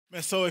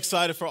Man, so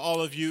excited for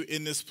all of you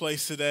in this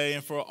place today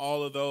and for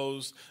all of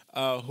those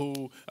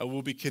who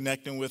will be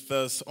connecting with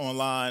us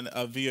online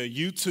via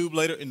YouTube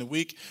later in the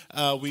week.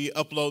 We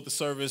upload the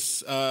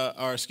service,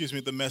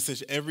 the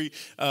message every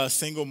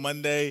single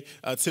Monday,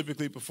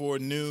 typically before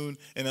noon.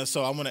 And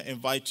so I want to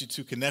invite you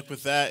to connect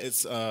with that.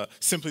 It's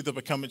simply the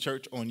Becoming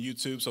Church on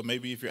YouTube. So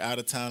maybe if you're out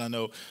of town, I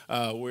know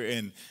we're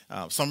in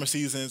summer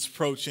seasons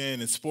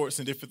approaching and sports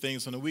and different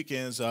things on the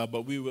weekends,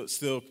 but we would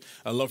still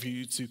love for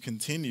you to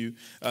continue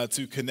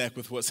to connect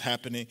with what's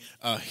happening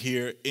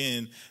here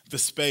in the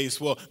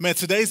space. Well, man,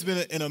 today's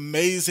been an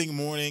amazing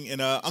morning,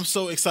 and I'm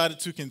so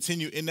excited to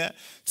continue in that,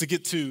 to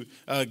get to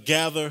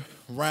gather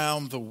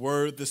around the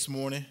Word this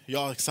morning.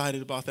 Y'all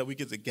excited about that? We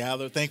get to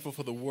gather, thankful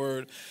for the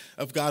Word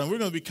of God, and we're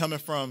going to be coming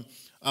from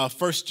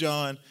 1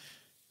 John.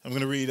 I'm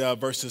going to read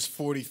verses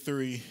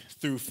 43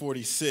 through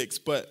 46,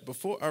 but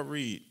before I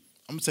read,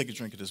 I'm going to take a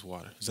drink of this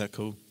water. Is that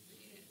cool?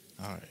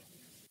 All right.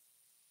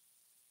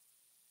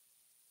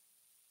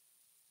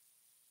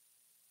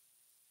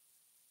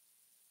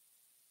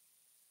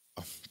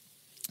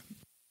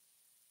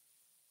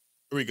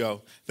 Here we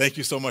go. Thank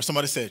you so much.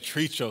 Somebody said,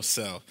 treat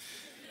yourself.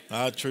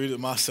 I treated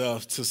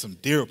myself to some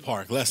Deer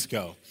Park. Let's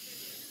go.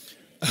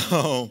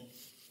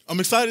 I'm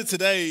excited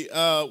today.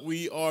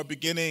 We are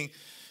beginning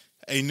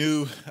a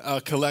new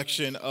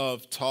collection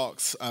of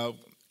talks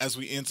as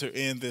we enter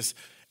in this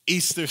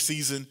Easter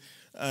season.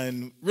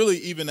 And really,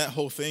 even that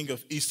whole thing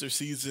of Easter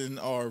season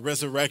or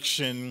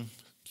resurrection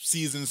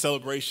season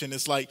celebration,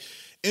 it's like,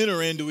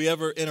 enter in, do we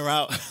ever enter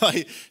out?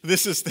 Like,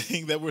 this is the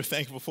thing that we're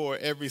thankful for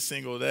every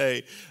single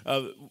day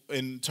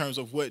in terms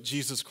of what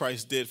Jesus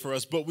Christ did for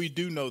us. But we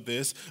do know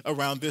this,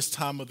 around this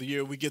time of the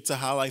year, we get to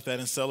highlight that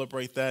and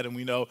celebrate that. And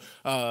we know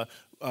a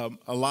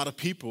lot of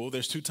people,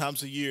 there's 2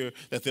 times a year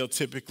that they'll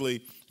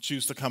typically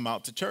choose to come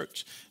out to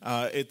church.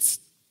 It's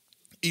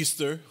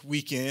Easter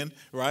weekend,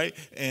 right?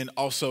 And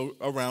also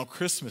around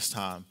Christmas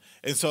time.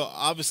 And so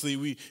obviously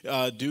we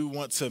do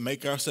want to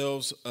make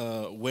ourselves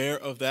aware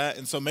of that.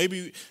 And so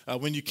maybe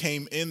when you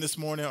came in this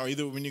morning or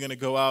either when you're going to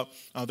go out,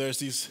 there's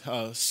these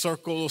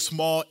circle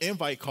small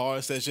invite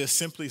cards that just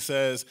simply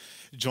says,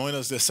 join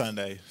us this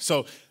Sunday.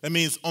 So that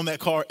means on that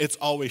card, it's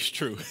always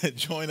true.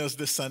 Join us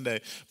this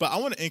Sunday. But I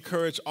want to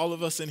encourage all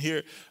of us in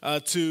here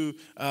to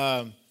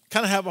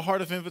kind of have a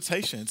heart of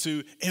invitation,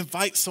 to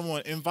invite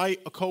someone, invite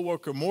a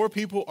coworker. More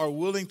people are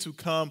willing to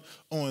come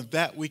on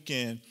that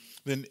weekend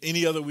than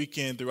any other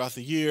weekend throughout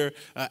the year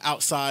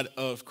outside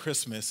of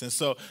Christmas. And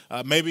so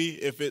maybe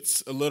if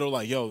it's a little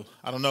like, yo,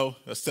 I don't know,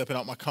 stepping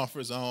out my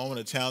comfort zone, I want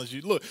to challenge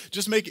you. Look,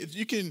 just make it,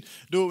 you can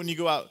do it when you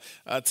go out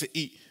to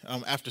eat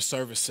after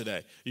service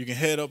today. You can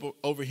head up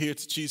over here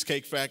to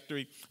Cheesecake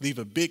Factory, leave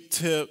a big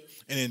tip,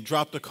 and then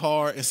drop the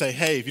card and say,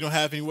 hey, if you don't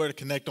have anywhere to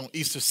connect on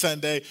Easter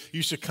Sunday,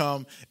 you should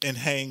come and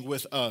hang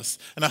with us.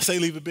 And I say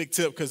leave a big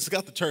tip because it's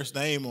got the church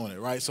name on it,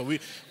 right? So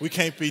we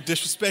can't be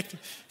disrespecting.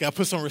 Got to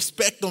put some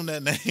respect on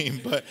that name.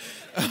 But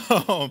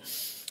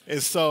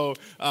and so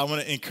I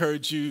want to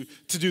encourage you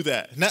to do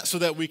that. Not so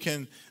that we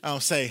can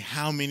say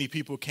how many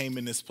people came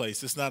in this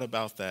place. It's not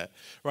about that,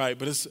 right?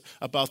 But it's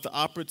about the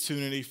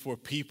opportunity for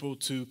people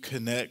to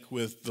connect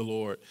with the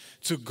Lord,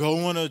 to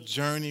go on a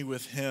journey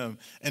with Him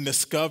and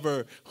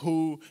discover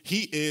who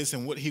He is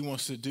and what He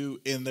wants to do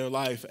in their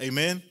life.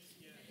 Amen?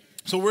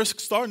 So we're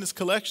starting this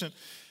collection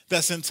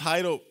that's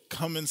entitled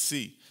Come and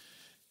See.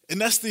 And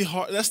that's the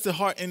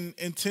heart and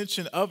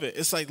intention of it.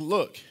 It's like,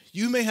 look,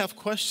 you may have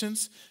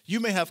questions, you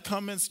may have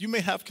comments, you may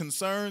have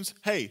concerns.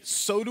 Hey,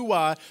 so do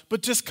I,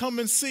 but just come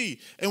and see.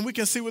 And we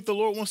can see what the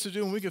Lord wants to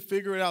do and we can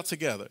figure it out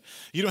together.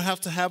 You don't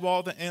have to have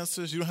all the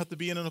answers. You don't have to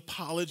be an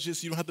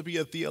apologist. You don't have to be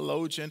a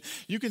theologian.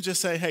 You can just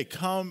say, hey,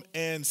 come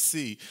and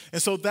see.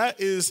 And so that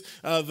is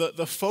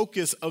the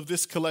focus of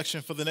this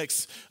collection for the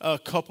next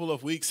couple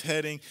of weeks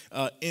heading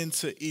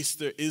into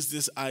Easter is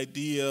this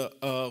idea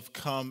of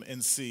come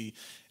and see.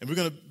 And we're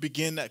going to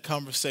begin that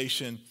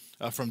conversation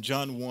from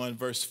John 1,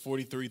 verse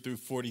 43 through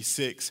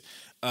 46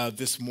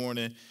 this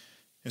morning.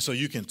 And so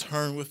you can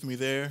turn with me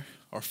there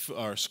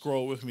or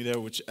scroll with me there,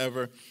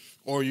 whichever,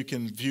 or you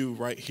can view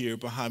right here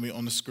behind me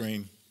on the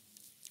screen.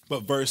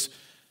 But verse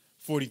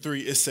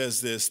 43, it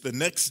says this: the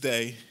next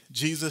day,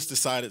 Jesus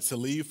decided to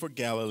leave for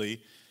Galilee.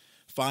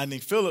 Finding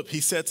Philip, he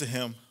said to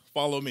him,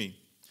 follow me.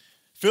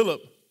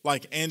 Philip,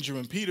 like Andrew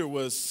and Peter,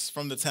 was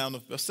from the town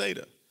of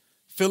Bethsaida.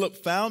 Philip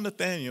found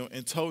Nathanael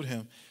and told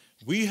him,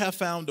 we have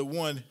found the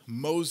one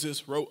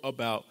Moses wrote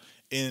about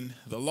in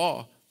the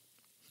law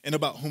and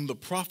about whom the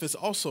prophets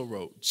also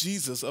wrote,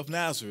 Jesus of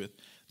Nazareth,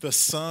 the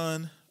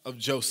son of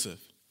Joseph.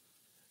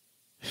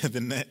 And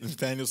then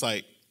Nathanael's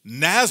like,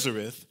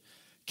 Nazareth?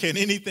 Can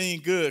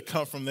anything good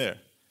come from there?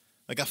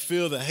 Like, I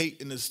feel the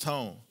hate in his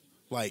tone.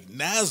 Like,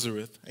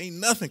 Nazareth? Ain't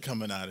nothing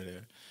coming out of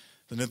there.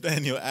 Then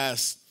Nathanael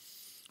asks,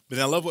 but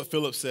I love what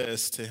Philip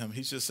says to him.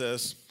 He just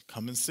says,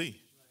 come and see.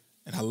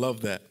 And I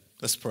love that.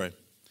 Let's pray.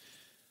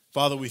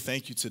 Father, we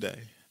thank you today.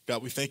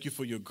 God, we thank you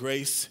for your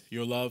grace,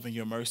 your love, and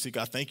your mercy.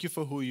 God, thank you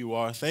for who you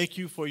are. Thank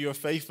you for your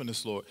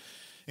faithfulness, Lord.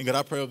 And God,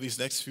 I pray over these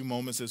next few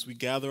moments as we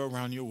gather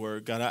around your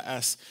word. God, I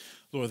ask,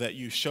 Lord, that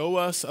you show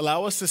us,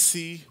 allow us to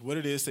see what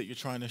it is that you're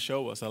trying to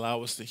show us.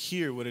 Allow us to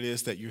hear what it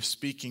is that you're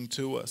speaking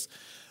to us.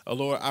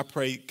 Lord, I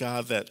pray,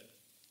 God, that,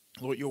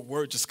 Lord, your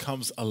word just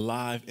comes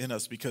alive in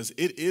us because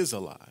it is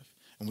alive.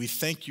 And we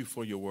thank you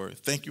for your word.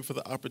 Thank you for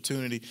the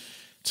opportunity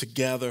to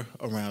gather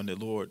around it,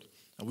 Lord.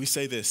 And we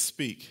say this,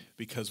 speak,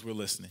 because we're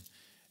listening.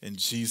 In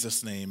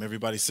Jesus' name,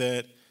 everybody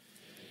said,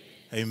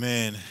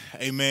 amen.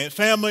 Amen.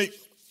 Family,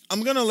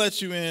 I'm going to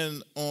let you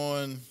in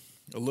on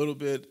a little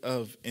bit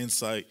of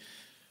insight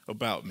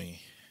about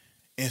me.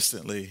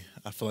 Instantly,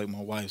 I feel like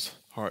my wife's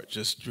heart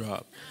just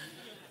dropped.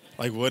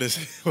 Like, what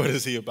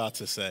is he about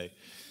to say?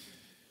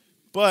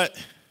 But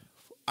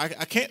I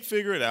can't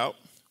figure it out.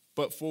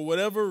 But for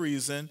whatever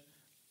reason,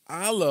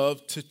 I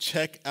love to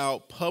check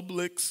out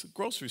Publix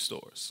grocery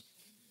stores.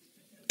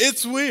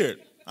 It's weird.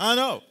 I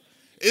know.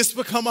 It's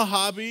become a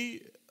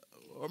hobby,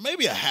 or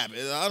maybe a habit.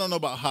 I don't know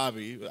about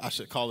hobby. I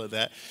should call it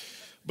that.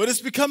 But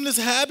it's become this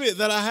habit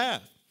that I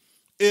have.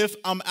 If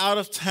I'm out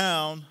of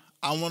town,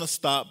 I want to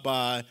stop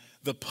by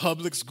the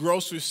Publix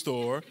grocery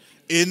store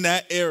in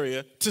that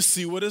area to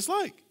see what it's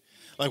like.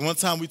 Like one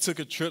time we took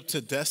a trip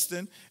to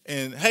Destin,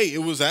 and hey, it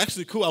was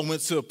actually cool. I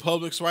went to a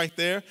Publix right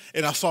there,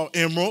 and I saw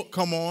Emerald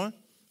come on.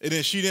 And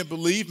then she didn't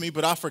believe me,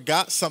 but I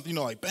forgot something,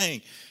 like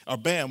bang or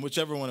bam,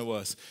 whichever one it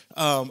was.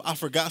 I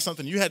forgot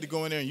something. You had to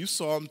go in there and you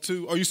saw him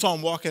too, or you saw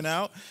him walking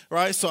out,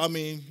 right? So, I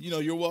mean,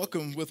 you're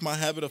welcome with my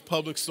habit of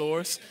public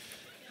stores.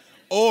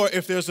 Or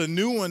if there's a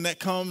new one that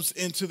comes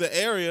into the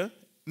area,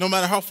 no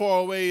matter how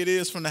far away it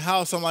is from the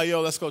house, I'm like,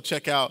 yo, let's go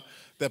check out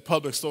that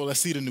public store. Let's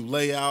see the new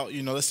layout.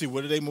 Let's see,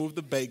 where do they move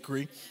the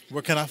bakery?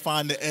 Where can I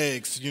find the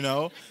eggs,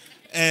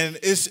 And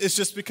it's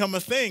just become a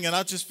thing. And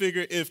I just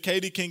figure if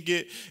Katie can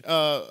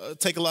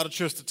take a lot of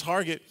trips to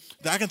Target,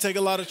 then I can take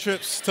a lot of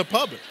trips to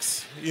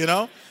Publix,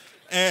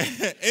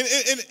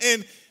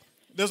 And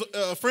there's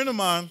a friend of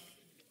mine,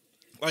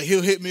 like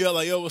he'll hit me up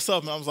like, yo, what's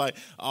up? And I was like,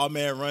 oh,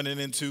 man, running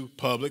into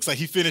Publix. Like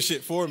he finished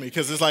it for me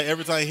because it's like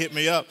every time he hit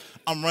me up,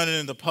 I'm running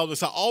into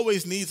Publix. I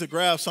always need to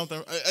grab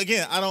something.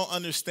 Again, I don't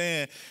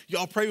understand.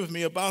 Y'all pray with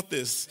me about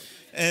this.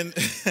 And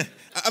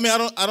I mean,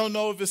 I don't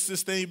know if it's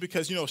this thing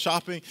because,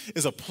 shopping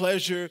is a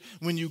pleasure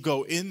when you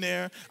go in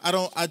there. I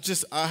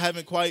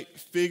haven't quite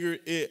figured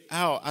it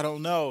out. I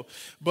don't know.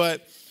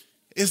 But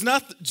it's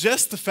not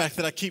just the fact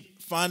that I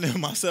keep finding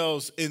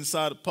myself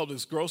inside of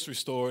Publix grocery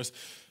stores,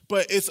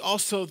 but it's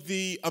also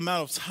the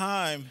amount of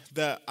time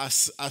that I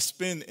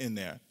spend in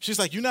there. She's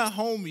like, you're not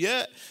home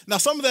yet? Now,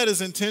 some of that is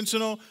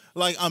intentional.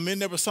 Like, I'm in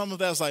there, but some of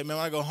that's like, man,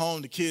 when I go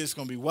home, the kids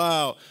going to be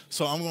wild.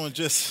 So I'm going to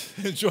just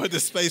enjoy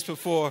this space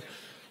before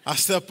I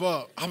step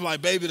up. I'm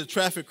like, baby, the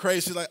traffic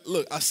crazy. She's like,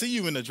 look, I see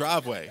you in the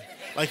driveway.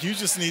 Like, you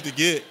just need to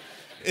get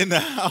in the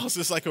house.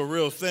 It's like a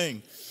real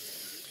thing.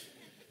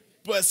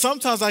 But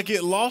sometimes I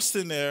get lost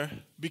in there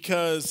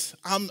because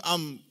I'm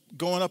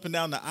going up and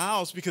down the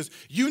aisles because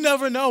you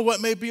never know what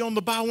may be on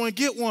the buy one,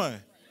 get one.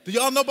 Do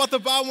y'all know about the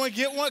buy one,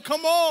 get one?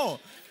 Come on,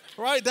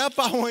 right? That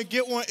buy one,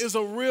 get one is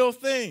a real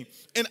thing.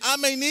 And I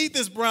may need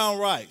this brown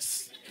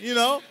rice,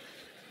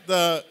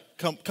 the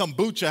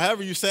kombucha,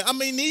 however you say it. I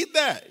may need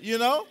that,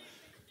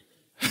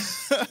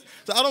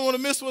 So I don't want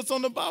to miss what's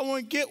on the buy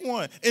one, get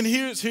one. And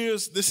this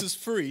is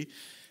free.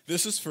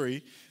 This is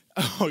free.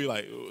 Oh, you're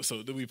like,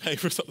 so do we pay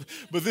for something?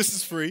 But this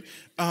is free.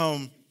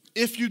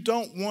 If you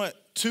don't want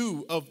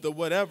two of the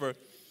whatever,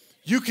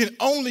 you can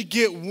only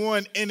get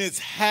one and it's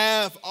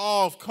half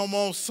off. Come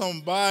on,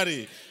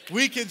 somebody.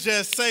 We can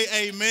just say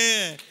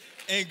amen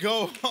and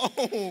go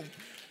home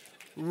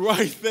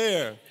right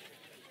there.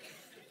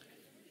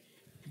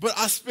 But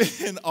I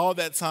spend all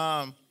that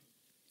time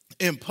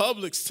in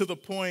Publix to the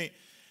point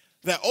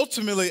that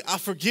ultimately I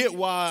forget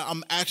why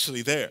I'm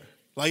actually there.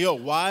 Like, yo,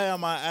 why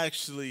am I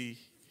actually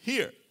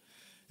here?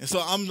 And so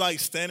I'm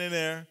like standing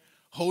there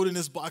holding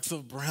this box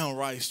of brown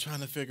rice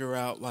trying to figure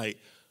out, like,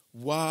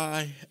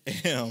 why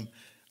am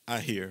I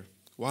here?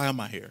 Why am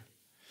I here?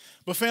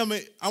 But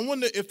family, I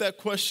wonder if that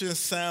question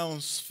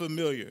sounds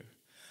familiar.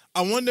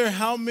 I wonder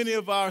how many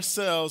of us,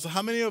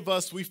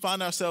 we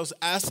find ourselves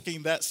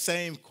asking that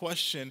same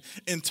question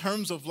in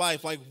terms of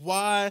life. Like,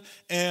 why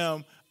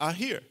am I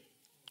here?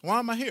 Why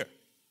am I here?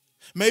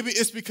 Maybe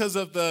it's because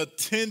of the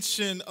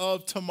tension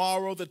of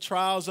tomorrow, the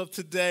trials of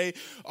today,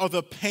 or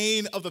the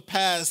pain of the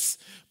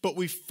past, but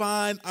we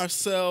find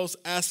ourselves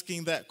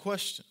asking that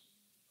question.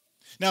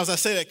 Now, as I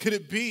say that, could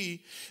it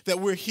be that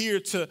we're here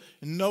to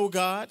know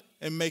God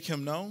and make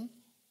him known?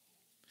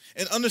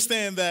 And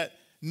understand that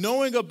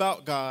knowing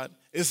about God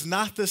is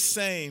not the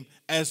same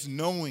as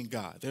knowing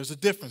God. There's a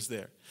difference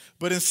there.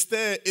 But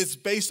instead, it's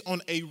based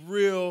on a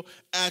real,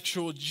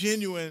 actual,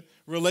 genuine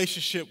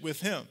relationship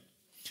with him.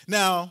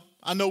 Now,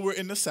 I know we're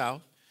in the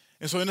South.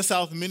 And so in the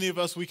South, many of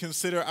us, we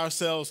consider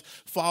ourselves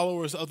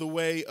followers of the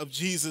way of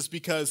Jesus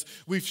because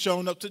we've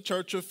shown up to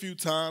church a few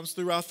times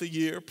throughout the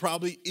year,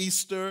 probably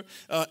Easter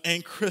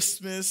and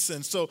Christmas.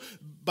 And so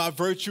by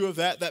virtue of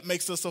that, that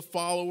makes us a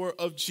follower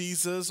of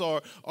Jesus,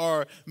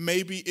 or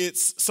maybe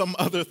it's some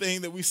other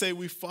thing that we say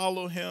we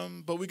follow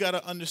him. But we got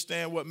to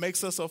understand what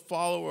makes us a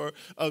follower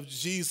of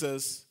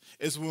Jesus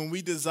is when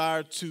we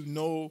desire to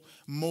know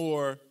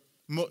more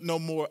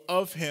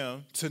of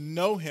him, to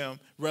know him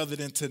rather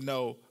than to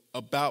know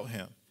about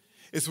him.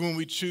 It's when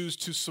we choose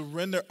to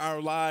surrender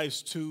our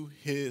lives to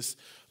his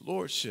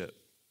lordship.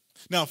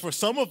 Now, for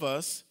some of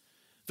us,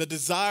 the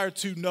desire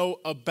to know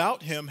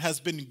about him has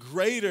been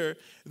greater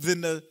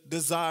than the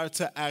desire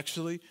to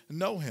actually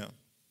know him.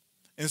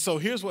 And so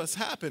here's what's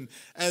happened.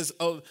 As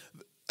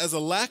a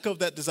lack of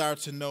that desire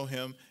to know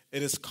him,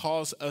 it has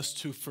caused us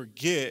to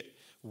forget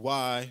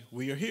why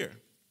we are here.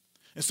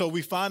 And so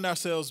we find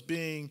ourselves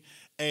being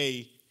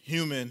a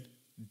human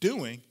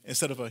doing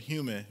instead of a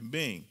human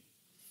being.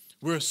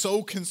 We're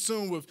so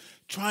consumed with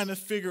trying to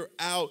figure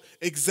out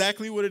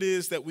exactly what it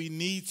is that we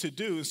need to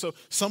do. And so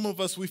some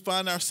of us, we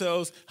find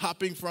ourselves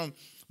hopping from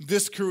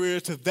this career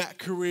to that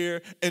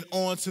career and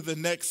on to the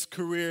next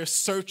career,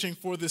 searching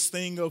for this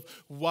thing of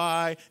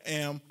why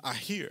am I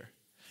here?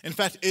 In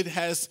fact,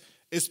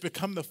 it's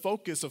become the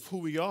focus of who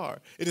we are.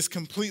 It has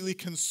completely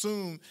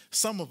consumed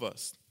some of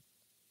us.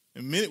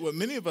 And what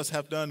many of us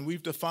have done,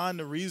 we've defined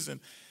the reason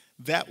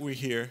that we're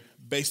here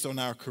based on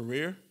our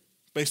career,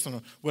 based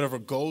on whatever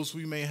goals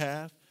we may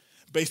have,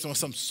 based on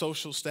some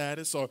social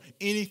status or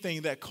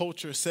anything that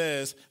culture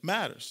says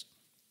matters.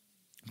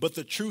 But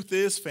the truth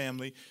is,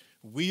 family,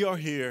 we are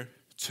here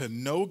to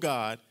know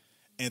God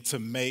and to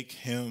make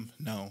him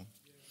known.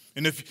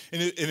 And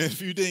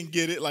if you didn't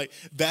get it, like,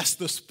 that's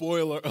the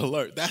spoiler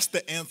alert. That's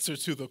the answer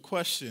to the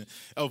question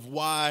of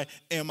why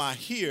am I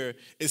here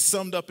is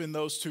summed up in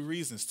those two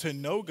reasons: to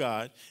know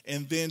God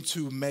and then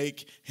to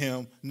make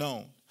him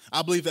known.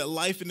 I believe that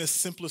life in its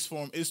simplest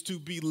form is to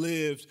be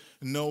lived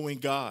knowing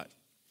God.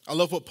 I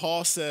love what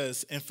Paul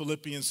says in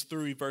Philippians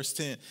 3, verse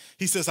 10.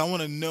 He says, I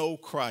want to know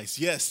Christ.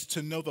 Yes,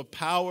 to know the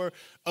power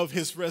of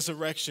his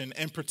resurrection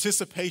and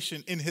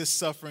participation in his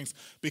sufferings,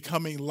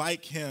 becoming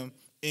like him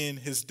in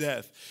his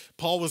death.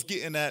 Paul was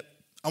getting at,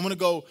 I want to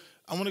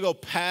go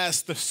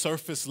past the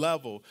surface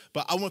level,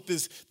 but I want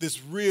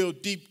this real,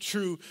 deep,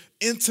 true,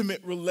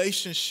 intimate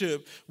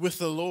relationship with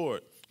the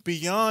Lord.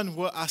 Beyond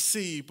what I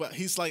see, but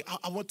he's like,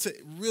 I want to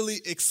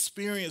really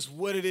experience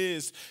what it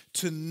is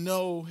to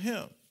know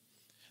him.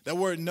 That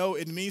word know,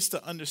 it means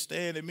to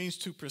understand. It means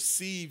to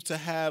perceive, to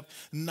have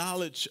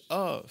knowledge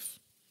of.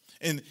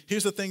 And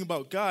here's the thing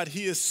about God.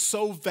 He is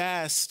so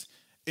vast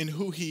in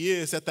who he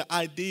is that the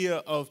idea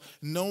of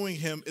knowing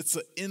him, it's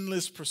an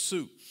endless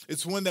pursuit.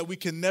 It's one that we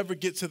can never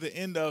get to the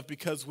end of,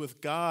 because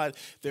with God,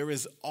 there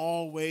is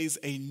always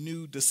a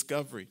new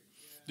discovery.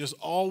 There's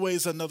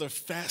always another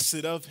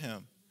facet of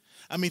him.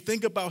 I mean,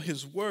 think about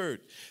his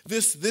word.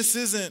 This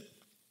isn't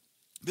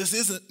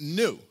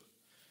new.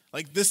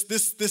 Like this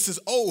is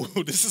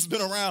old. This has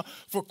been around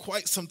for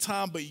quite some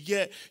time, but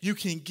yet you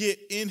can get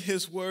in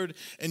his word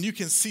and you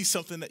can see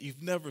something that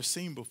you've never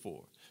seen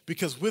before.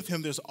 Because with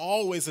him, there's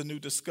always a new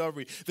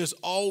discovery. There's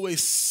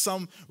always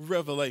some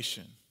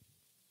revelation.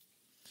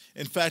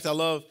 In fact, I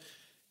love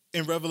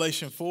in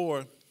Revelation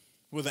 4,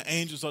 where the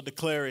angels are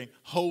declaring,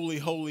 holy,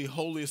 holy,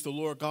 holy is the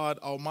Lord God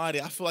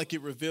Almighty. I feel like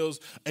it reveals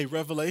a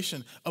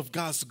revelation of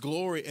God's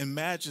glory and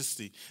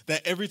majesty,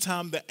 that every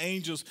time the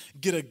angels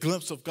get a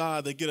glimpse of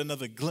God, they get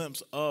another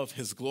glimpse of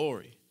his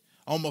glory.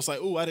 Almost like,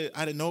 oh, I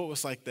didn't know it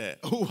was like that.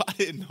 Oh, I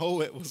didn't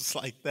know it was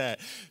like that.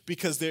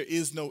 Because there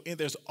is no end.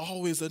 There's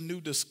always a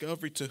new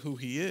discovery to who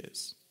he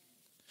is.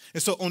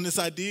 And so on this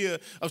idea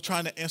of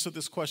trying to answer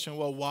this question,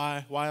 well,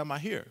 why am I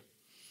here?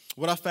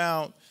 What I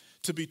found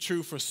to be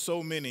true for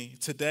so many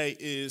today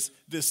is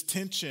this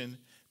tension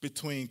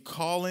between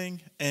calling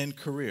and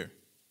career.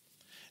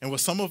 And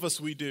what some of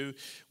us we do,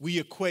 we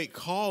equate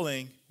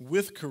calling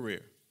with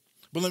career.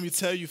 But let me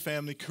tell you,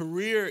 family,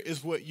 career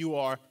is what you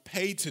are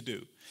paid to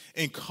do,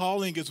 and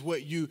calling is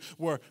what you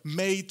were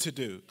made to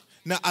do.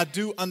 Now, I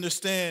do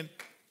understand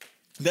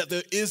that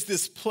there is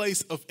this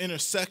place of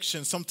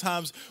intersection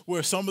sometimes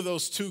where some of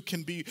those two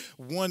can be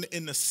one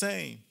and the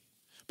same.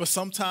 But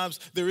sometimes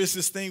there is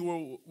this thing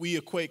where we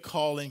equate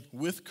calling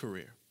with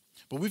career.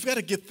 But we've got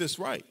to get this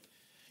right.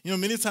 You know,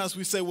 many times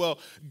we say, well,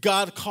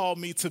 God called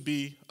me to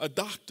be a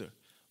doctor.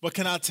 But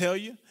can I tell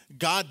you,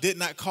 God did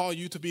not call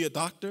you to be a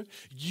doctor.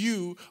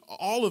 You,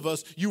 all of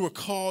us, you were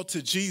called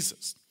to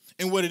Jesus.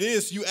 And what it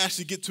is, you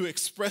actually get to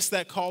express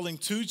that calling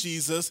to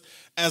Jesus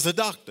as a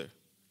doctor.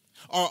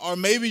 Or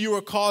maybe you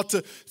were called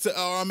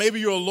or maybe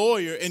you're a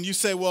lawyer and you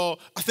say, well,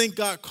 I think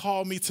God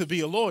called me to be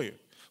a lawyer.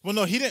 Well,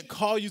 no, he didn't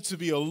call you to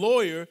be a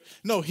lawyer.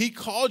 No, he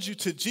called you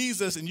to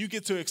Jesus, and you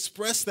get to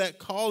express that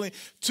calling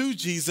to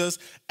Jesus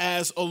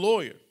as a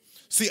lawyer.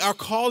 See, our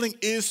calling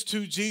is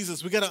to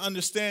Jesus. We got to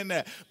understand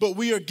that. But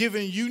we are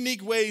given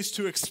unique ways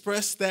to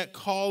express that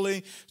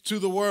calling to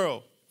the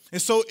world.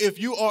 And so if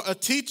you are a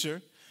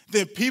teacher,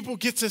 then people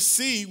get to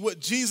see what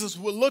Jesus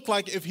would look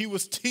like if he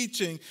was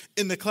teaching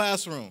in the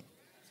classroom.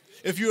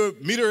 If you're a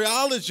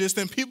meteorologist,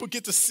 then people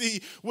get to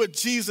see what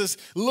Jesus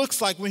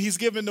looks like when he's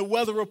giving the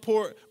weather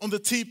report on the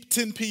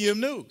 10 p.m.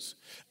 news.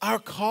 Our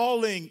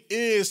calling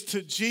is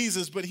to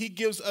Jesus, but he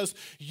gives us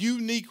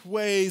unique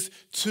ways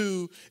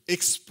to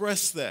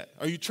express that.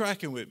 Are you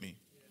tracking with me?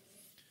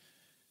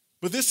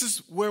 But this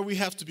is where we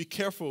have to be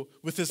careful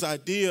with this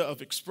idea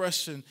of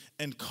expression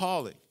and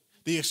calling.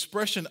 The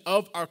expression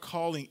of our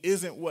calling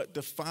isn't what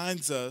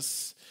defines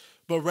us,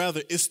 but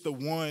rather it's the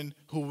one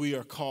who we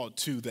are called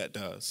to that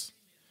does.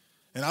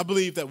 And I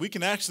believe that we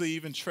can actually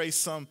even trace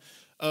some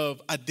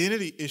of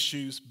identity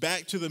issues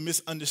back to the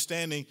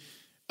misunderstanding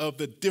of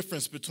the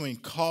difference between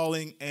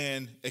calling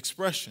and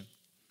expression.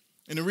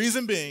 And the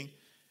reason being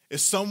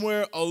is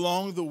somewhere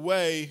along the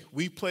way,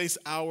 we place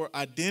our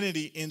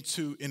identity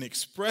into an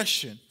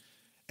expression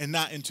and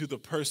not into the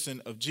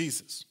person of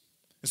Jesus.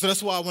 And so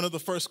that's why one of the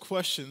first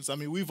questions,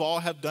 we've all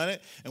have done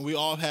it and we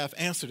all have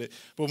answered it.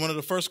 But one of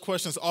the first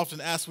questions often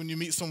asked when you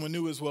meet someone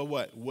new is, well,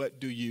 what? What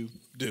do you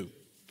do?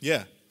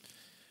 Yeah.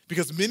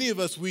 Because many of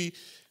us, we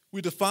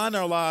define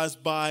our lives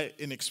by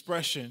an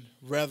expression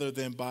rather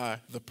than by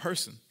the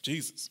person,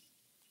 Jesus.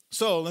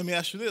 So let me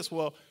ask you this.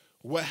 Well,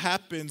 what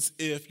happens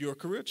if your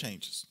career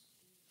changes?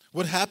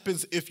 What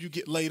happens if you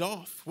get laid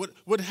off?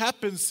 What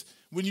happens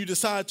when you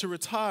decide to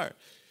retire?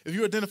 If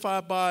you're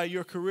identified by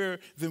your career,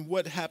 then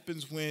what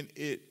happens when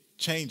it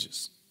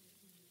changes?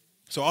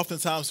 So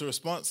oftentimes the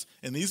response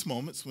in these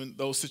moments, when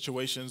those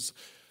situations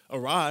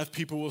arrive,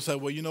 people will say,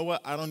 well, you know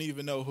what? I don't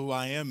even know who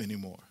I am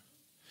anymore.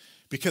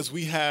 Because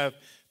we have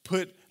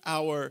put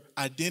our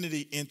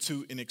identity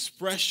into an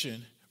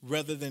expression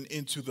rather than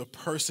into the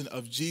person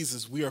of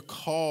Jesus. We are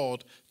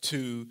called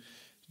to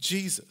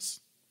Jesus.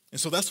 And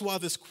so that's why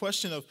this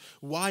question of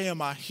why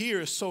am I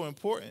here is so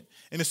important.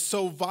 And it's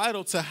so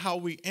vital to how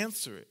we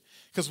answer it.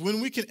 Because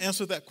when we can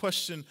answer that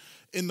question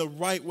in the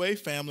right way,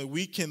 family,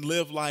 we can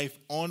live life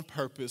on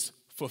purpose,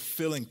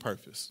 fulfilling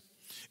purpose.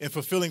 And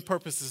fulfilling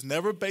purpose is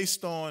never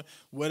based on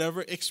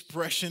whatever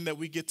expression that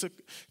we get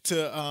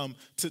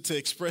to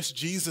express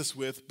Jesus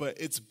with, but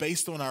it's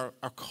based on our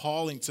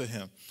calling to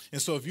him.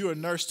 And so if you're a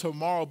nurse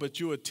tomorrow, but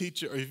you're a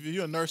teacher, or if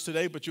you're a nurse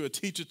today, but you're a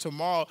teacher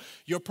tomorrow,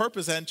 your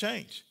purpose hasn't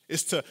changed.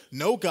 It's to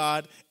know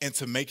God and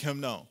to make him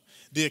known.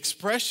 The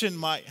expression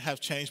might have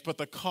changed, but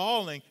the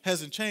calling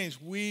hasn't changed.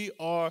 We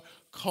are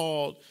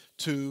called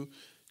to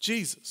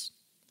Jesus.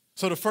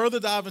 So to further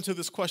dive into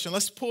this question,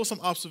 let's pull some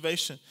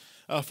observation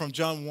from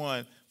John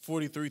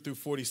 1:43 through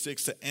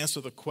 46 to answer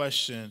the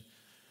question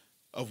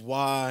of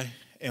why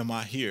am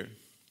I here,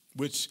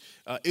 which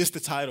is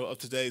the title of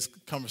today's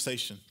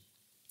conversation.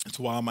 It's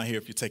why am I here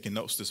if you're taking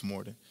notes this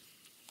morning.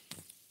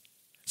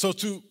 So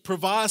to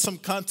provide some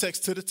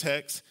context to the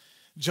text,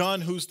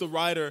 John, who's the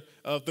writer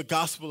of the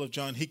Gospel of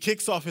John, he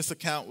kicks off his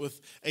account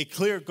with a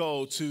clear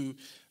goal to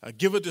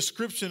give a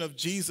description of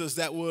Jesus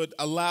that would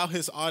allow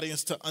his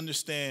audience to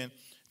understand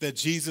that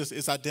Jesus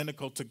is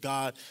identical to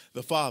God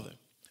the Father.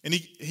 And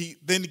he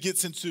then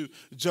gets into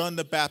John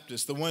the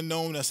Baptist, the one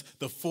known as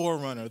the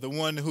forerunner, the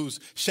one who's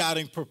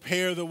shouting,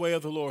 prepare the way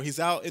of the Lord. He's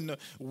out in the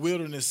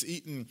wilderness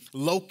eating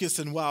locusts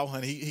and wild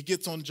honey. He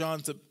gets on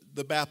John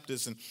the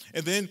Baptist.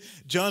 And then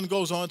John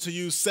goes on to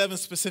use 7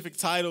 specific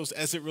titles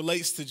as it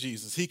relates to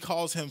Jesus. He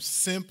calls him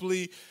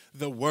simply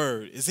the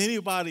Word. Is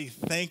anybody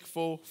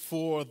thankful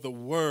for the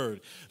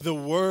Word? The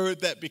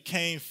Word that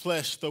became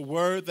flesh, the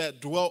Word that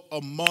dwelt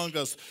among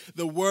us,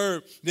 the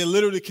Word that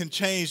literally can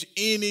change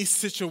any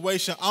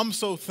situation. I'm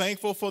so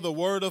thankful for the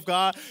Word of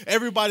God.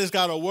 Everybody's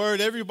got a word.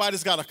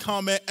 Everybody's got a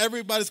comment.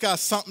 Everybody's got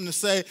something to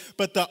say.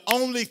 But the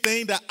only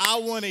thing that I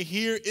want to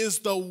hear is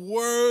the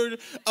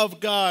Word of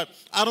God.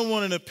 I don't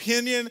want an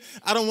opinion.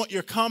 I don't want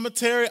your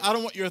commentary. I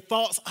don't want your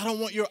thoughts. I don't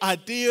want your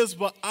ideas.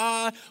 But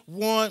I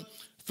want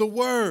the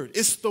Word.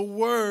 It's the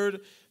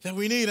Word that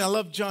we need. And I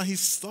love John. He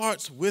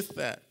starts with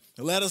that.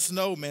 Let us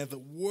know, man, the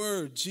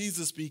Word,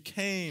 Jesus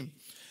became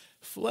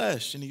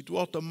flesh and he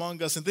dwelt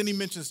among us. And then he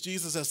mentions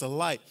Jesus as the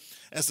light,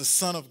 as the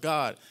Son of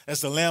God, as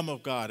the Lamb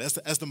of God, as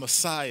the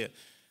Messiah,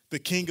 the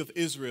King of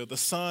Israel, the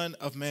Son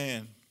of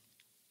Man.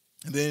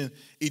 And then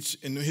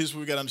here's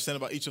what we got to understand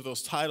about each of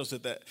those titles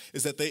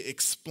is that they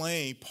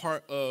explain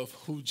part of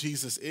who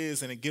Jesus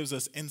is, and it gives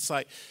us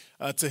insight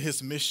to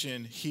his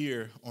mission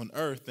here on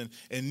earth.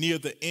 And near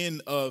the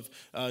end of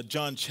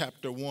John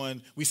chapter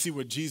 1, we see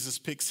where Jesus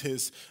picks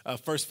his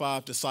first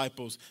 5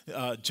 disciples,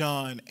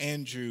 John,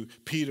 Andrew,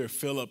 Peter,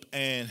 Philip,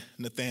 and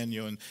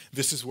Nathanael. And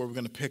this is where we're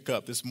going to pick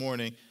up this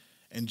morning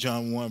in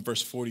John 1,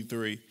 verse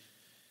 43.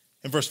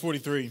 In verse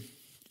 43,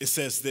 it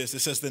says this. It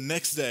says, the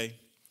next day,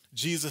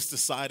 Jesus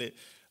decided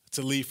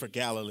to leave for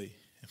Galilee.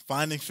 And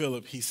finding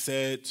Philip, he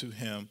said to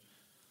him,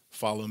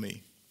 follow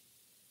me,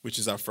 which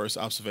is our first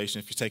observation.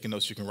 If you're taking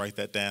notes, you can write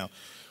that down.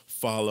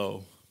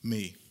 Follow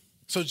me.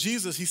 So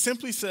Jesus, he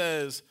simply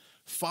says,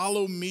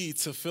 follow me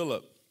to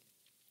Philip.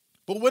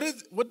 But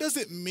what does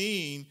it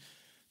mean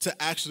to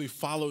actually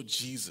follow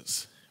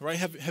Jesus? Right?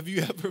 Have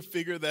you ever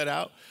figured that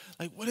out?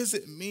 Like, what does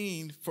it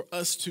mean for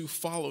us to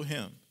follow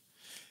him?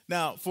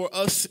 Now, for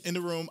us in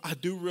the room, I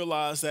do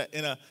realize that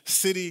in a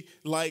city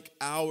like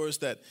ours,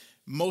 that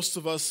most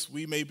of us,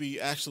 we may be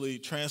actually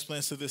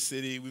transplants to this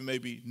city. We may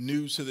be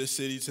new to this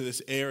city, to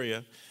this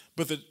area.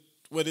 But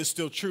what is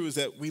still true is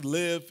that we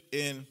live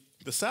in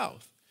the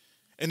South.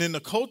 And in the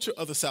culture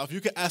of the South,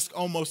 you can ask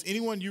almost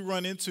anyone you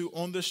run into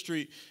on the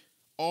street,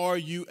 are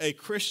you a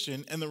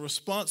Christian? And the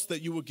response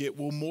that you will get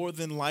will more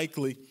than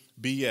likely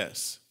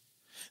BS.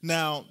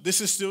 Now,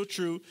 this is still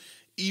true,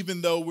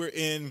 even though we're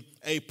in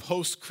a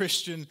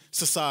post-Christian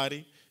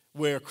society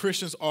where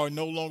Christians are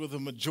no longer the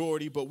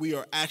majority, but we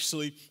are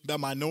actually the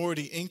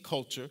minority in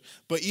culture.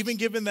 But even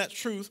given that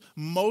truth,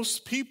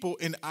 most people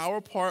in our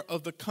part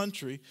of the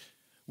country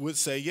would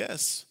say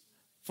yes.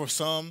 For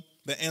some,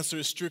 the answer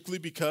is strictly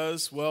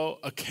because, well,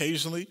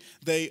 occasionally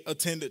they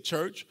attended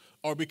church,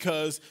 or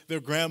because their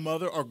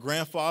grandmother or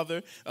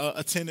grandfather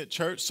attended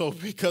church. So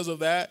because of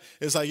that,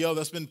 it's like, yo,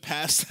 that's been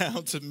passed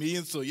down to me.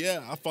 And so,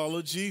 yeah, I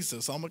follow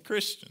Jesus. I'm a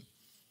Christian.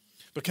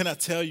 But can I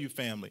tell you,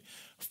 family,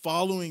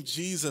 following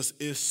Jesus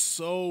is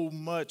so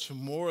much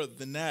more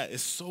than that.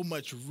 It's so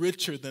much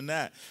richer than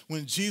that.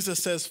 When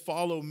Jesus says,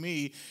 follow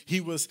me,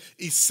 he was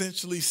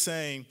essentially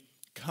saying,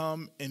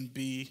 come and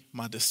be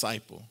my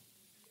disciple.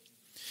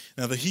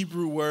 Now, the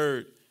Hebrew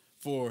word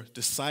for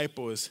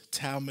disciple is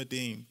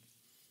talmidim.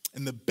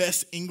 And the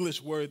best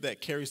English word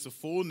that carries the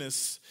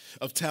fullness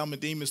of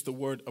talmidim is the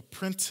word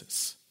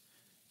apprentice.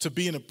 To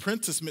be an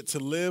apprentice meant to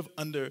live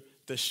under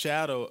the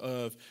shadow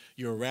of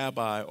your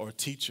rabbi or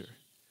teacher.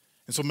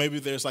 And so maybe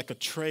there's like a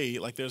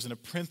trade, like there's an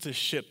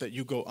apprenticeship that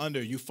you go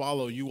under, you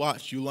follow, you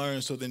watch, you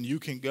learn, so then you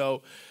can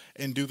go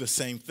and do the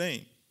same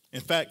thing.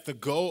 In fact, the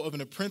goal of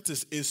an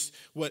apprentice is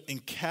what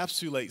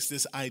encapsulates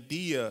this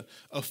idea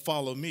of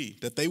follow me,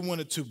 that they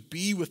wanted to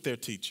be with their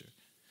teacher,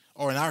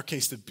 or in our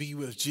case, to be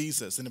with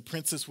Jesus. An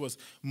apprentice was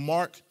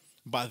marked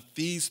by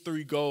these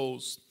three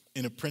goals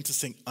in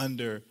apprenticing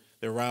under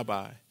their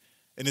rabbi.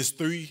 And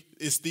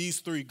it's these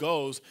three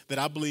goals that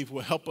I believe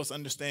will help us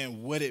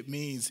understand what it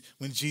means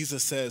when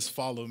Jesus says,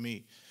 follow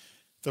me.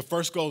 The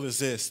first goal is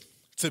this,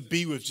 to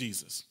be with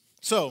Jesus.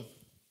 So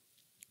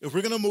if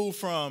we're going to move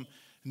from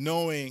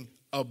knowing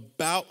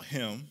about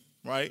him,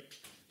 right?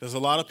 There's a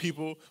lot of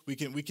people, we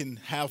can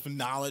have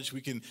knowledge,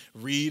 we can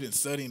read and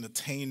study and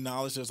attain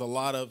knowledge. There's a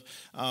lot of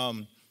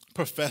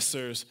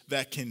professors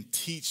that can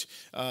teach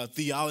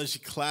theology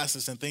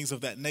classes and things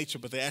of that nature,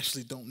 but they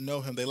actually don't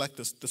know him. They lack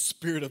the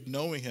spirit of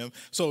knowing him.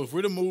 So if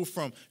we're to move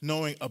from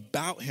knowing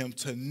about him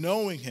to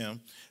knowing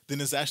him,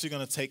 then it's actually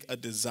going to take a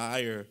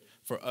desire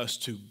for us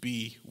to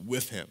be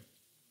with him.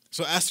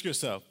 So ask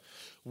yourself,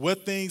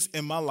 what things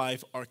in my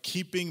life are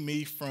keeping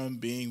me from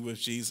being with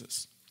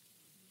Jesus?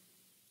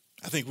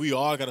 I think we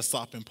all got to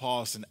stop and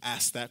pause and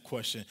ask that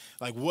question.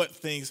 Like what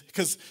things,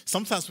 because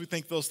sometimes we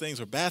think those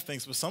things are bad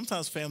things, but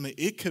sometimes, family,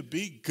 it could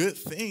be good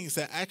things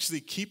that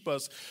actually keep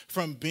us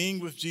from being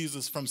with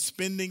Jesus, from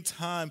spending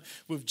time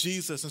with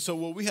Jesus. And so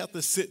what we have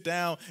to sit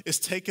down is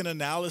take an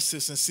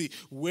analysis and see,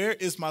 where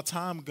is my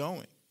time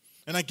going?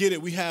 And I get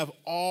it. We have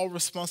all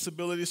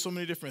responsibilities, so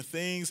many different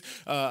things,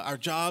 our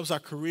jobs, our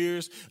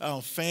careers,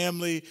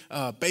 family,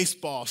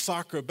 baseball,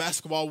 soccer,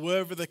 basketball,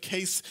 whatever the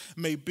case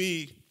may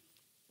be.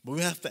 But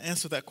we have to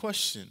answer that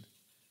question.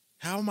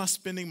 How am I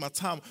spending my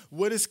time?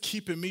 What is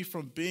keeping me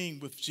from being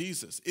with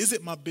Jesus? Is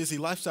it my busy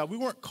lifestyle? We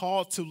weren't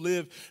called to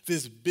live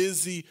this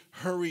busy,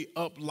 hurry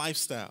up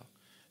lifestyle.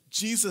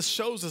 Jesus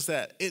shows us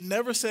that. It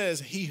never says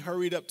he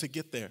hurried up to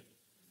get there.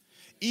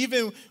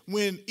 Even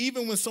when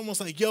someone's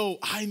like, yo,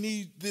 I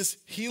need this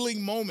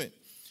healing moment.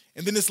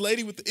 And then this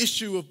lady with the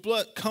issue of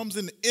blood comes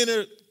and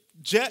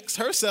interjects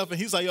herself. And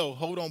he's like, yo,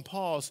 hold on,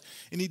 pause.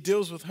 And he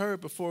deals with her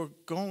before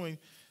going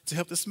to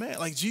help this man.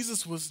 Like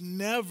Jesus was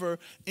never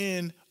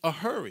in a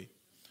hurry.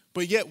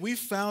 But yet we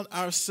found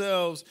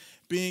ourselves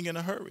being in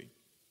a hurry.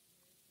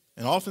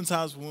 And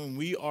oftentimes when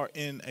we are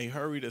in a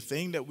hurry, the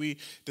thing that we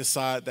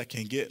decide that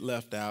can get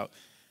left out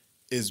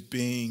is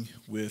being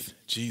with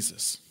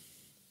Jesus.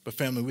 But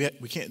family,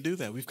 we can't do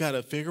that. We've got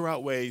to figure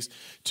out ways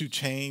to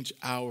change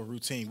our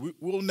routine.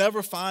 We'll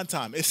never find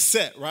time. It's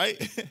set, right?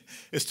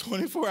 It's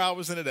 24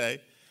 hours in a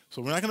day.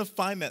 So we're not going to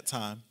find that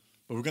time,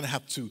 but we're going to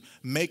have to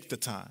make the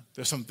time.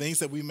 There's some things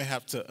that we may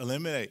have to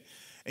eliminate.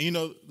 And, you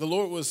know, the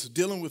Lord was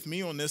dealing with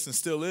me on this and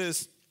still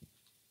is.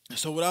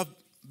 So what I've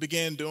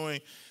began doing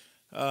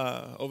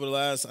over the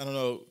last,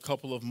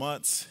 couple of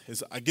months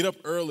is I get up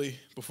early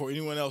before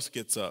anyone else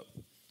gets up,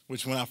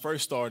 which when I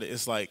first started,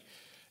 it's like,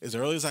 as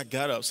early as I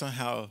got up,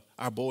 somehow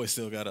our boy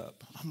still got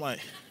up. I'm like,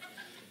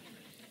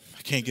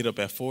 I can't get up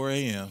at 4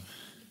 a.m.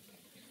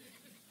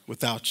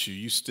 without you.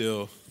 You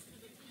still,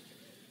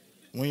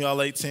 when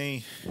y'all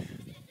 18,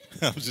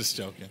 I'm just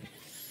joking.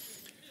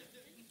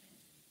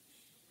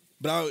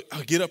 But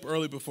I'll get up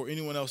early before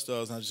anyone else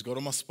does, and I just go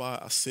to my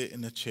spot, I sit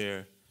in the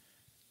chair,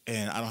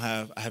 and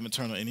I haven't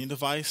turned on any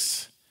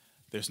device.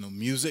 There's no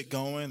music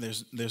going.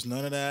 There's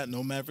none of that.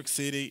 No Maverick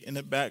City in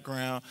the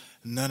background.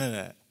 None of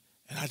that.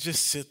 And I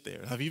just sit there.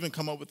 I've even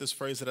come up with this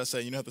phrase that I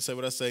say, you don't have to say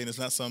what I say, and it's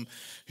not some,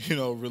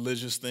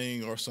 religious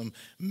thing or some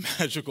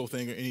magical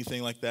thing or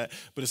anything like that,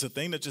 but it's a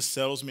thing that just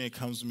settles me and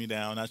calms me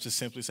down. I just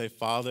simply say,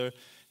 Father,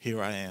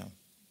 here I am.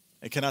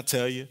 And can I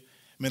tell you,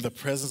 the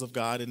presence of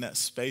God in that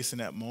space, in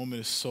that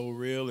moment is so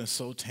real and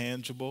so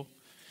tangible,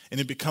 and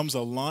it becomes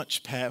a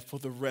launch pad for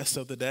the rest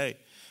of the day.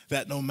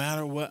 That no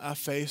matter what I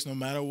face, no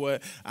matter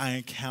what I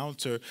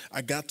encounter,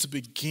 I got to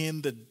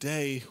begin the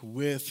day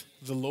with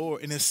the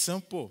Lord. And it's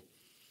simple.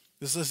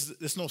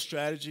 There's no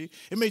strategy.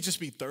 It may just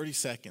be 30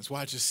 seconds where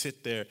I just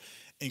sit there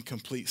in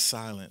complete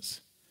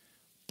silence.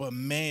 But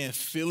man,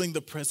 feeling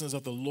the presence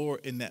of the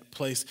Lord in that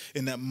place,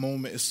 in that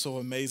moment is so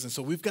amazing.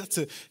 So we've got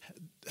to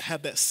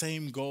have that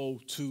same goal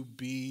to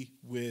be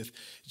with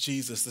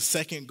Jesus. The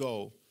second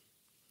goal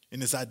in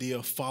this idea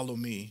of follow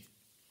me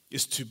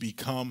is to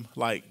become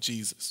like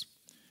Jesus.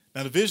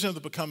 Now, the vision of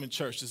the Becoming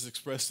Church is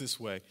expressed this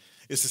way.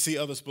 It's to see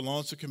others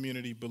belong to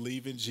community,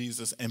 believe in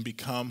Jesus, and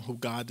become who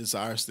God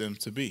desires them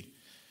to be.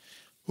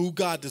 Who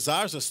God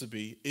desires us to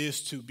be is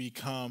to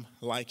become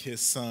like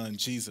his son,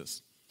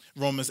 Jesus.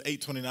 Romans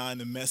 8:29,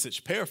 the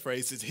Message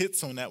paraphrase, it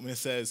hits on that when it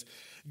says,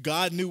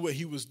 God knew what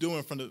he was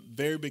doing from the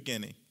very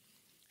beginning.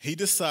 He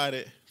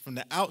decided from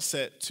the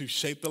outset to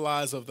shape the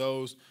lives of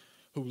those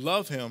who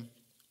love him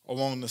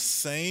along the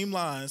same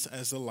lines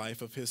as the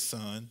life of his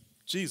son,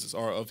 Jesus,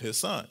 or of his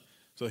son.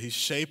 So he's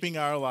shaping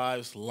our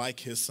lives like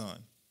his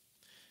son.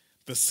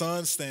 The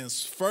son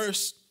stands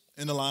first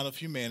in the line of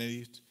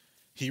humanity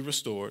he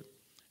restored.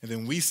 And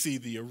then we see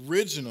the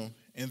original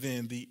and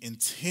then the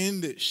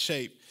intended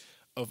shape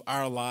of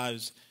our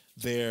lives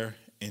there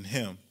in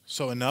him.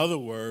 So in other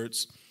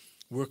words,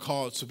 we're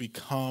called to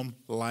become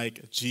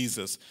like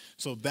Jesus.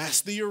 So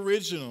that's the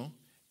original,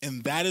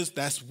 and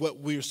that's what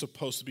we're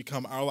supposed to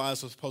become. Our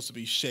lives are supposed to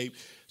be shaped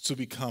to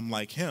become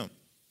like him.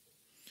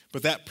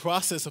 But that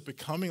process of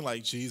becoming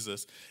like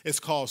Jesus is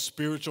called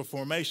spiritual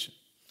formation.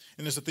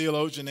 And there's a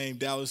theologian named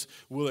Dallas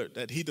Willard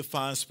that he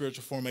defines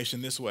spiritual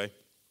formation this way.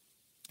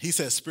 He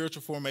says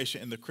spiritual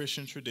formation in the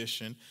Christian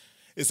tradition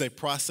is a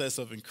process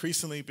of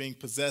increasingly being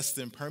possessed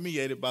and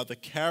permeated by the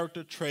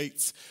character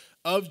traits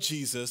of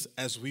Jesus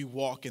as we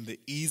walk in the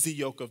easy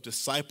yoke of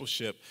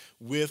discipleship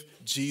with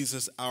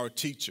Jesus, our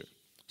teacher.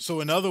 So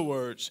in other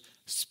words,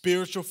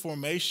 spiritual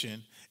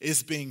formation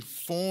is being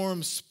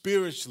formed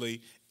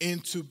spiritually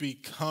into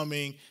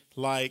becoming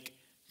like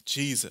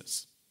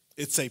Jesus.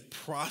 It's a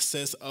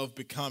process of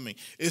becoming.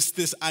 It's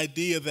this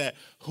idea that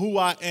who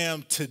I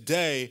am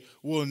today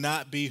will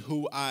not be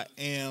who I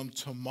am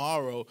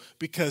tomorrow,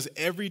 because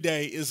every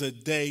day is a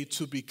day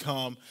to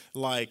become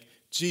like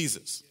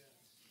Jesus.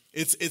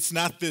 It's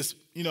not this,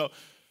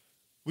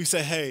 we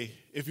say, hey,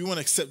 if you want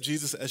to accept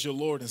Jesus as your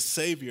Lord and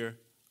Savior,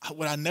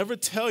 what I never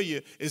tell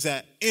you is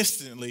that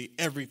instantly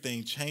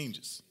everything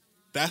changes.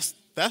 That's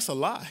a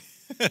lie.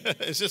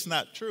 It's just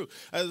not true.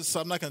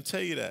 So I'm not going to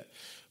tell you that.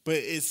 But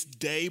it's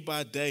day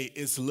by day.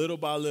 It's little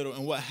by little.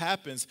 And what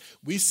happens,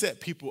 we set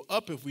people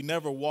up if we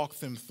never walk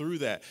them through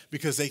that,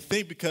 because they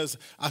think because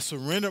I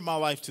surrendered my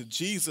life to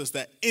Jesus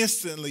that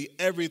instantly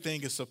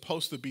everything is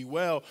supposed to be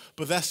well.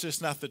 But that's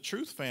just not the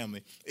truth,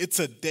 family.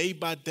 It's a day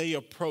by day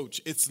approach.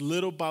 It's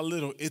little by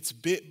little. It's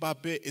bit by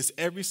bit. It's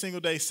every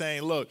single day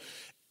saying, look,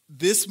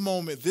 this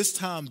moment, this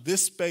time,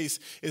 this space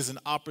is an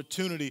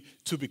opportunity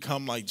to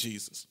become like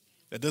Jesus.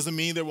 That doesn't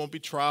mean there won't be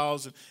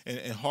trials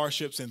and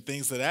hardships and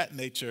things of that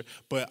nature,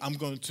 but I'm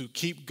going to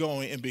keep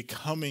going and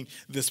becoming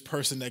this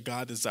person that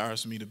God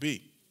desires me to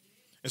be.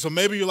 And so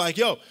maybe you're like,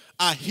 yo,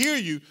 I hear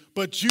you,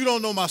 but you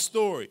don't know my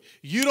story.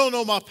 You don't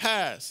know my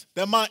past,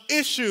 that my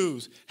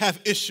issues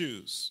have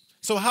issues.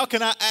 So how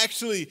can I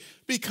actually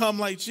become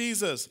like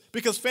Jesus?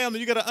 Because family,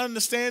 you got to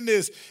understand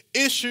this.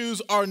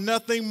 Issues are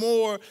nothing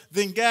more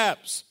than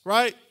gaps,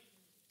 right?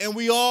 And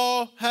we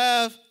all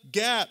have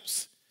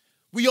gaps.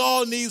 We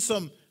all need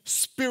some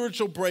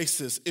spiritual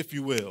braces, if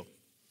you will.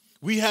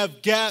 We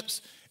have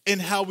gaps in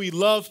how we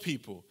love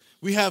people.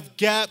 We have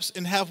gaps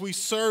in how we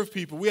serve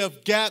people. We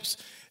have gaps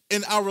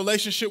in our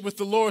relationship with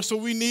the Lord. So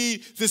we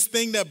need this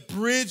thing that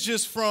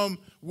bridges from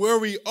where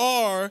we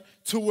are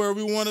to where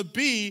we want to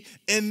be,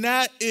 and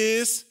that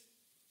is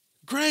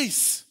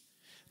grace.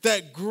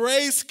 That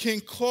grace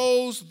can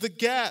close the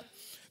gap.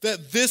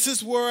 That this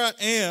is where I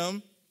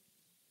am.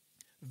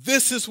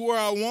 This is where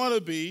I want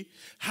to be.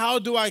 How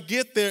do I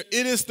get there?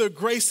 It is the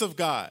grace of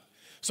God.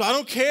 So I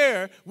don't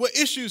care what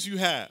issues you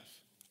have.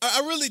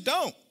 I really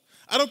don't.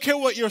 I don't care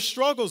what your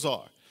struggles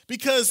are,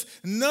 because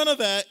none of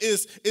that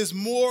is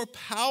more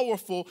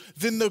powerful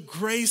than the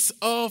grace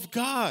of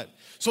God.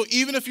 So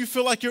even if you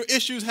feel like your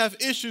issues have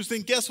issues,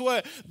 then guess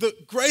what? The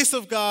grace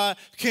of God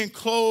can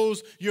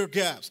close your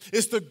gaps.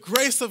 It's the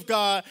grace of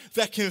God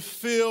that can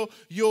fill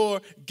your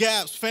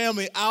gaps.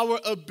 Family, our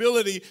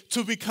ability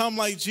to become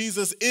like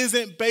Jesus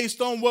isn't based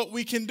on what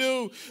we can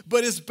do,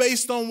 but it's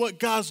based on what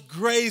God's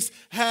grace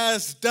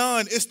has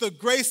done. It's the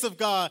grace of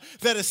God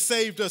that has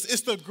saved us.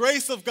 It's the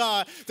grace of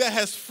God that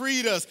has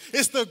freed us.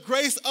 It's the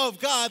grace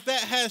of God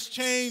that has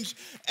changed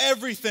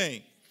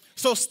everything.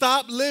 So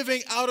stop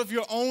living out of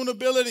your own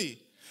ability.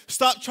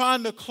 Stop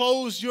trying to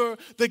close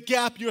the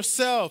gap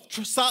yourself.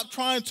 Stop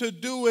trying to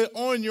do it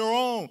on your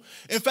own.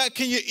 In fact,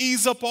 can you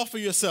ease up off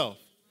of yourself?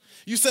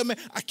 You said, man,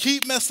 I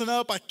keep messing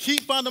up. I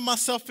keep finding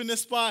myself in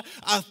this spot.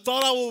 I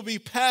thought I would be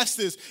past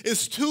this.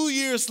 It's 2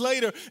 years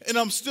later, and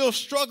I'm still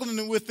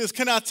struggling with this.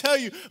 Can I tell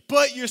you?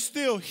 But you're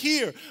still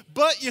here.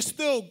 But you're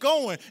still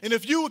going. And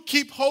if you would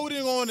keep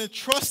holding on and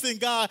trusting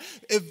God,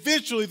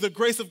 eventually the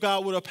grace of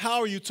God would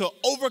empower you to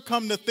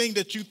overcome the thing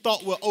that you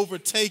thought would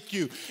overtake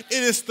you. It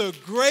is the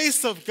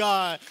grace of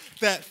God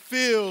that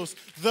fills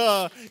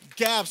the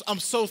gaps. I'm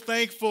so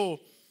thankful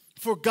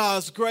for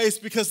God's grace,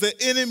 because the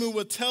enemy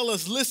would tell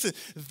us, listen,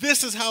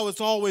 this is how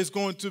it's always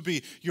going to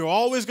be. You're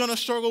always going to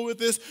struggle with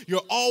this.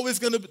 You're always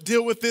going to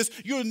deal with this.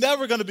 You're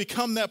never going to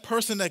become that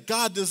person that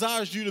God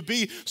desires you to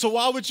be. So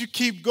why would you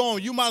keep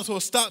going? You might as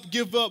well stop,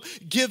 give up,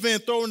 give in,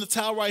 throw in the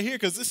towel right here,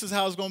 because this is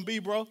how it's going to be,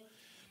 bro.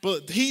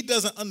 But he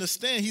doesn't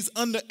understand. He's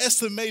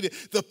underestimated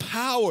the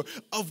power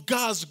of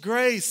God's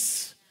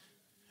grace.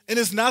 And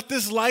it's not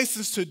this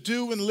license to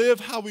do and live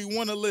how we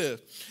want to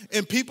live.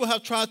 And people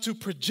have tried to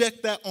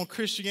project that on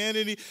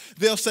Christianity.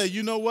 They'll say,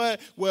 you know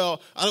what?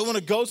 Well, I don't want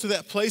to go to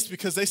that place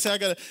because they say I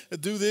got to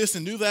do this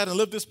and do that and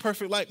live this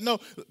perfect life. No,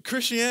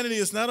 Christianity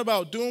is not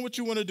about doing what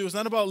you want to do. It's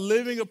not about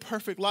living a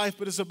perfect life,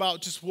 but it's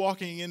about just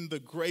walking in the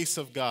grace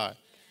of God.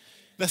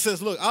 That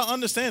says, look, I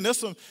understand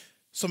there's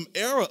some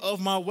error of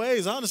my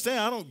ways. I understand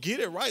I don't get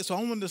it right. So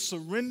I want to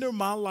surrender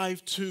my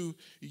life to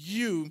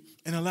you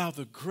and allow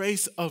the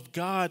grace of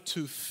God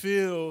to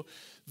fill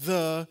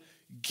the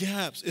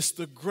gaps. It's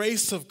the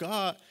grace of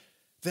God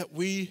that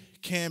we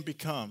can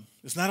become.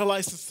 It's not a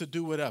license to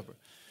do whatever.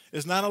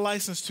 It's not a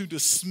license to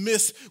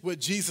dismiss what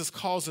Jesus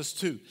calls us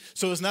to.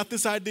 So it's not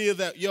this idea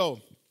that,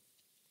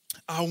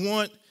 I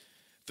want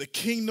the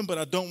kingdom, but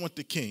I don't want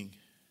the king.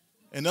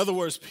 In other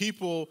words,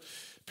 people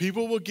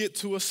will get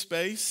to a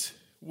space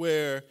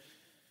where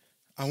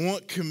I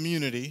want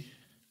community,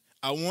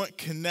 I want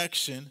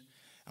connection,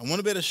 I want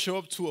to be able to show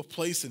up to a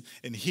place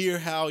and hear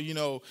how,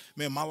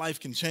 man, my life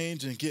can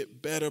change and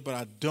get better, but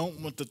I don't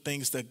want the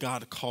things that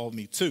God called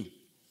me to.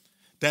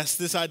 That's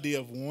this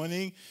idea of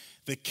wanting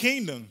the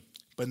kingdom,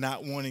 but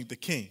not wanting the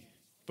king.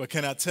 But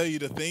can I tell you,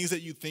 the things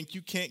that you think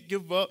you can't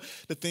give up,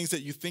 the things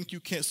that you think you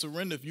can't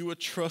surrender, if you would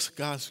trust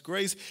God's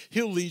grace,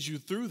 he'll lead you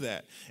through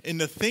that. And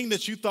the thing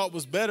that you thought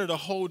was better to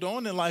hold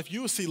on in life,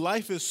 you will see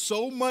life is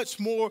so much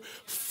more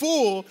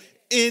full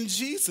in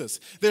Jesus.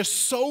 There's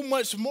so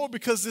much more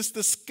because this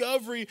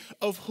discovery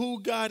of who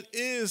God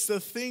is,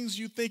 the things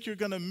you think you're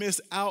going to miss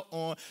out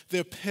on,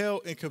 they're pale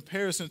in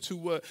comparison to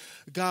what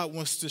God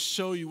wants to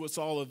show you what's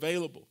all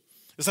available.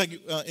 It's like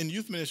in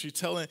youth ministry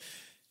telling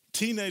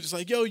teenagers,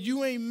 like,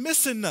 you ain't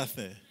missing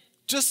nothing.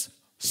 Just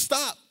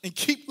stop and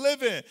keep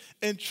living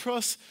and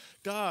trust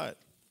God.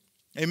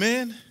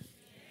 Amen?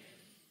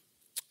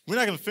 We're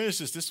not going to finish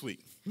this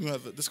week.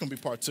 This is going to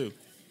be part 2.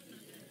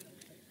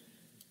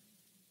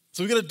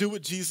 So we got to do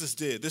what Jesus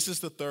did. This is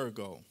the third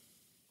goal.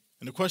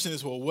 And the question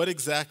is, well, what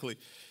exactly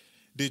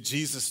did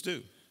Jesus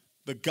do?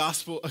 The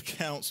gospel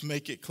accounts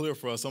make it clear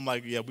for us. I'm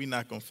like, we're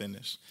not going to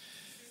finish.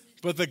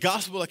 But the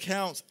gospel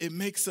accounts, it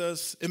makes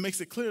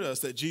it clear to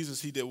us that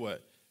Jesus, he did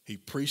what? He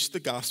preached the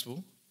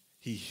gospel.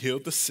 He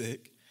healed the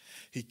sick.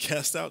 He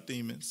cast out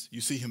demons.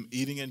 You see him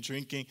eating and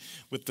drinking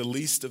with the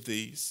least of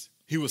these.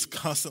 He was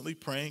constantly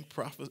praying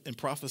and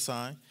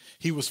prophesying.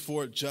 He was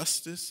for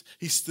justice.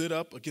 He stood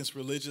up against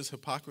religious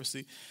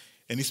hypocrisy,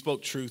 and he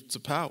spoke truth to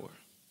power.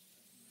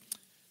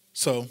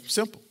 So,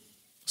 simple.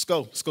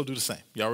 Let's go do the same. Y'all ready?